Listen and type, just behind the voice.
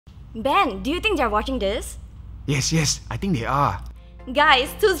Ben, do you think they're watching this? Yes, I think they are.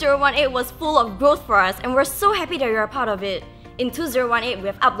 Guys, 2018 was full of growth for us and we're so happy that you're a part of it. In 2018, we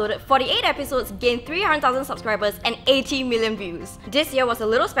have uploaded 48 episodes, gained 300,000 subscribers and 80 million views. This year was a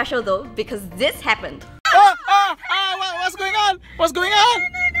little special though, because this happened. What's going on? What's going on?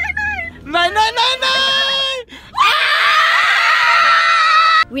 999!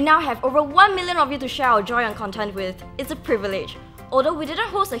 We now have over 1 million of you to share our joy and content with. It's a privilege. Although we didn't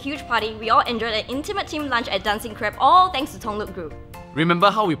host a huge party, we all enjoyed an intimate team lunch at Dancing Crab, all thanks to Tongluk Group.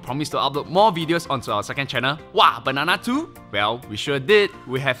 Remember how we promised to upload more videos onto our second channel? Wow, Banana too? Well, we sure did.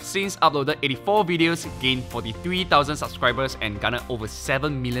 We have since uploaded 84 videos, gained 43,000 subscribers and garnered over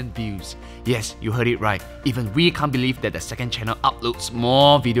 7 million views. Yes, you heard it right. Even we can't believe that the second channel uploads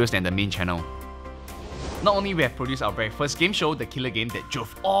more videos than the main channel. Not only we have produced our very first game show, The Killer Game, that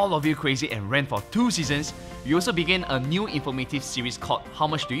drove all of you crazy and ran for 2 seasons, we also began a new informative series called How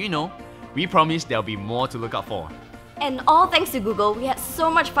Much Do You Know? We promise there'll be more to look out for. And all thanks to Google, we had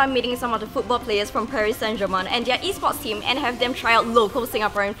so much fun meeting some of the football players from Paris Saint-Germain and their esports team and have them try out local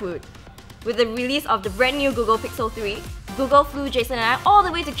Singaporean food. With the release of the brand new Google Pixel 3, Google flew Jason and I all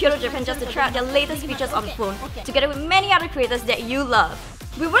the way to Kyoto, Japan just to try out their latest features of the phone, together with many other creators that you love.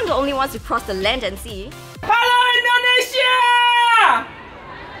 We weren't the only ones to cross the land and sea. Hello Indonesia!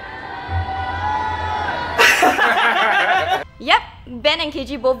 Yep, Ben and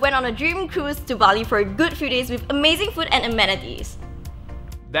Keiji both went on a dream cruise to Bali for a good few days with amazing food and amenities.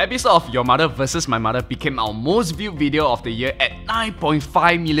 The episode of Your Mother vs My Mother became our most viewed video of the year at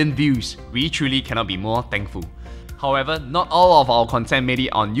 9.5 million views. We truly cannot be more thankful. However, not all of our content made it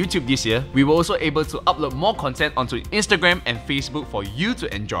on YouTube this year. We were also able to upload more content onto Instagram and Facebook for you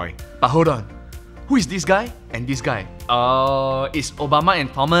to enjoy. But hold on, who is this guy and this guy? It's Obama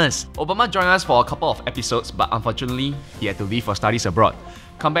and Thomas. Obama joined us for a couple of episodes, but unfortunately, he had to leave for studies abroad.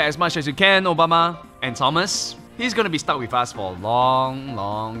 Come back as much as you can, Obama. And Thomas, he's gonna be stuck with us for a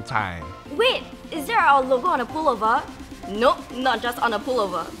long time. Wait, is there our logo on a pullover? Nope, not just on a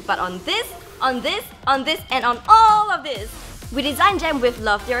pullover, but on this, and on all of this. We designed them with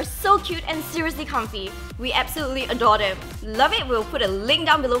love. They are so cute and seriously comfy. We absolutely adore them. Love it? We'll put a link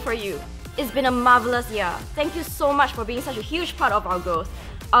down below for you. It's been a marvelous year. Thank you so much for being such a huge part of our growth.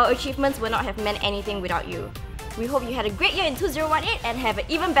 Our achievements would not have meant anything without you. We hope you had a great year in 2018 and have an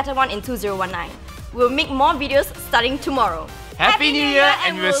even better one in 2019. We'll make more videos starting tomorrow. Happy New Year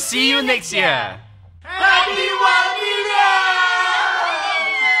and we'll see you next year!